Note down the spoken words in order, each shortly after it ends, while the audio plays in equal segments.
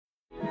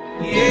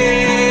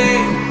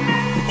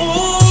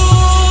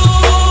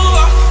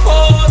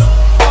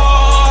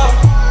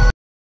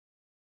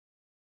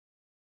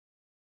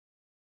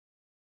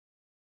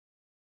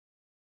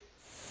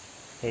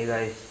Hey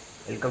guys,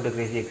 welcome to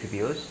Crazy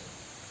XPOs.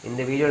 இந்த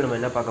வீடியோவில் நம்ம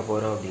என்ன பார்க்க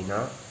போகிறோம் அப்படின்னா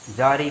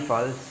ஜாரி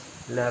ஃபால்ஸ்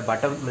இல்லை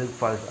பட்டர் மில்க்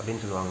ஃபால்ஸ்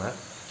அப்படின்னு சொல்லுவாங்க.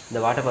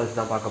 இந்த வாட்டர் ஃபால்ஸ்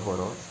தான் பார்க்க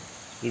போகிறோம்.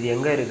 இது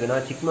எங்கே இருக்குன்னா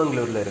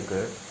சிக்மங்களூரில்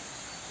இருக்குது.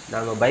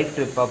 நாங்கள் பைக்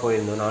ட்ரிப்பாக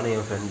போயிருந்தோம், நானும்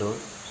என்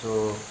ஃப்ரெண்டும். ஸோ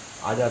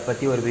அதை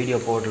பற்றி ஒரு வீடியோ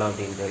போடலாம்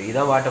அப்படின்ட்டு.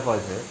 இதுதான் வாட்டர்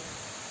ஃபால்ஸு.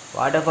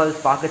 வாட்டர்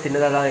ஃபால்ஸ் பார்க்க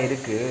சின்னதாக தான்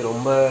இருக்குது,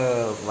 ரொம்ப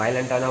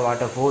வயலண்ட்டான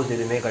வாட்டர் ஃபோர்ஸ்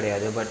எதுவுமே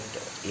கிடையாது. பட்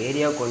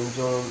ஏரியா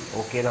கொஞ்சம்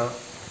ஓகே தான்,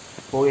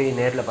 போய்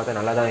நேரில்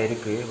பார்த்தா நல்லா தான்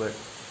இருக்குது.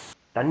 பட்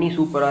தண்ணி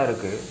சூப்பராக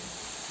இருக்குது,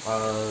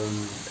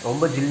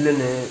 ரொம்ப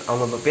ஜில்லுன்னு.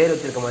 அவங்க இப்போ பேர்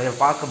வச்சுருக்க மாதிரி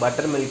பார்க்க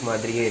பட்டர் மில்க்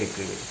மாதிரியே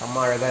இருக்குது, செம்ம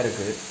அழகாக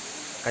இருக்குது.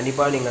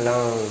 கண்டிப்பாக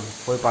நீங்கள்லாம்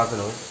போய்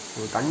பார்க்கணும்.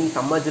 தண்ணி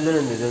செம்ம ஜில்லுன்னு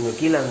இருந்தது. இங்கே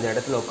கீழே அந்த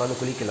இடத்துல உட்காந்து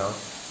குளிக்கலாம்.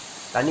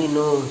 தண்ணி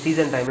இன்னும்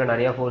சீசன் டைமில்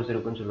நிறையா ஃபோர்ஸ்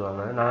இருக்குன்னு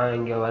சொல்லுவாங்க. நான்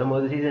இங்கே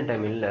வரும்போது சீசன்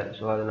டைம் இல்லை,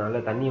 ஸோ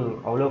அதனால் தண்ணி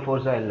அவ்வளோ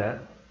ஃபோர்ஸாக இல்லை.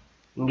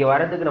 இங்கே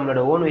வரதுக்கு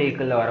நம்மளோட ஓன்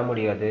வெஹிக்கிளில் வர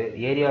முடியாது.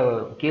 ஏரியா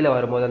கீழே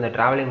வரும்போது அந்த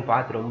ட்ராவலிங்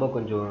பாத் ரொம்ப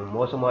கொஞ்சம்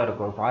மோசமாக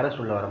இருக்கும்,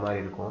 ஃபாரஸ்ட் உள்ள வர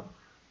மாதிரி இருக்கும்.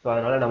 ஸோ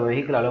அதனால் நம்ம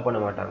வெஹிக்கிள் அலோவ் பண்ண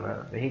மாட்டாங்க.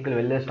 வெஹிக்கிள்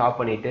வெளில ஸ்டாப்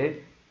பண்ணிவிட்டு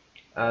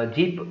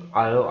ஜீப்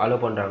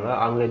அலோவ் பண்ணுறாங்க.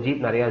 அங்கே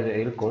ஜீப் நிறையா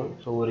இருக்கும்.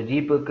 ஸோ ஒரு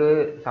ஜீப்புக்கு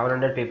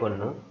 700 பே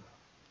பண்ணணும்.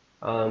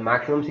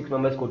 மேக்ஸிமம் 6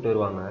 மெம்பர்ஸ் கூப்பிட்டு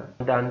வருவாங்க.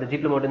 அந்த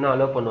ஜீப்பில் மட்டும்தான்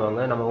அலோவ்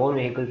பண்ணுவாங்க. நம்ம ஓன்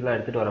வெஹிக்கிள்ஸ்லாம்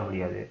எடுத்துகிட்டு வர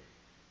முடியாது.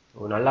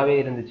 ஸோ நல்லாவே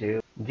இருந்துச்சு.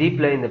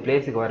 ஜீப்பில் இந்த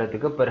பிளேஸுக்கு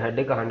வரதுக்கு பெர்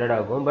ஹெட்டுக்கு 100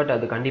 ஆகும். பட்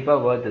அது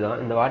கண்டிப்பாக ஒர்த்து தான்.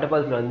 இந்த வாட்டர்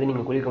ஃபால்ஸில் வந்து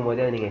நீங்கள் குளிக்கும்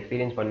போதே அதை நீங்கள்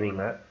எக்ஸ்பீரியன்ஸ்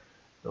பண்ணுவீங்க.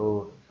 ஸோ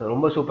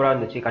ரொம்ப சூப்பராக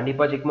இருந்துச்சு.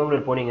 கண்டிப்பாக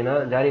சிக்மங்களூர் போனீங்கன்னா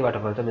ஜாரி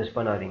வாட்டர் ஃபால்ஸை மிஸ்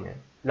பண்ணாதீங்க.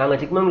 நாங்கள்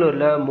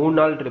சிக்மங்களூரில் 3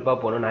 நாள் ட்ரிப்பாக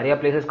போனோம், நிறையா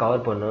பிளேசஸ்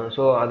கவர் பண்ணோம்.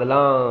 ஸோ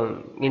அதெல்லாம்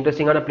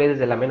இன்ட்ரெஸ்டிங்கான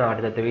பிளேசஸ் எல்லாமே நான்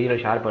அடுத்த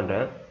வீடியோவில் ஷேர்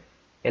பண்ணுறேன்.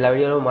 எல்லா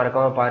வீடியோவும்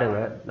மறக்காமல்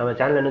பாருங்கள். நம்ம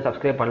சேனல் இன்னும்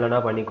சப்ஸ்கிரைப் பண்ணலன்னா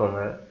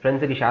பண்ணிக்கோங்க.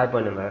 ஃப்ரெண்ட்ஸுக்கு ஷேர்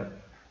பண்ணுங்கள்.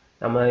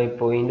 நம்ம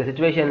இப்போது இந்த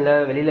சுச்சுவேஷனில்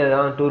வெளியில்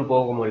தான் டூர்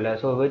போக முடியல.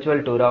 ஸோ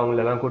விர்ச்சுவல் டூராக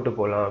அவங்களெல்லாம் கூப்பிட்டு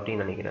போகலாம்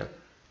அப்படின்னு நினைக்கிறேன்.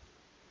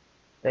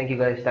 தேங்க்யூ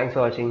கைஸ், தேங்க்ஸ்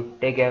ஃபார் வாட்சிங்.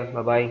 டேக் கேர்,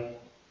 பாய்.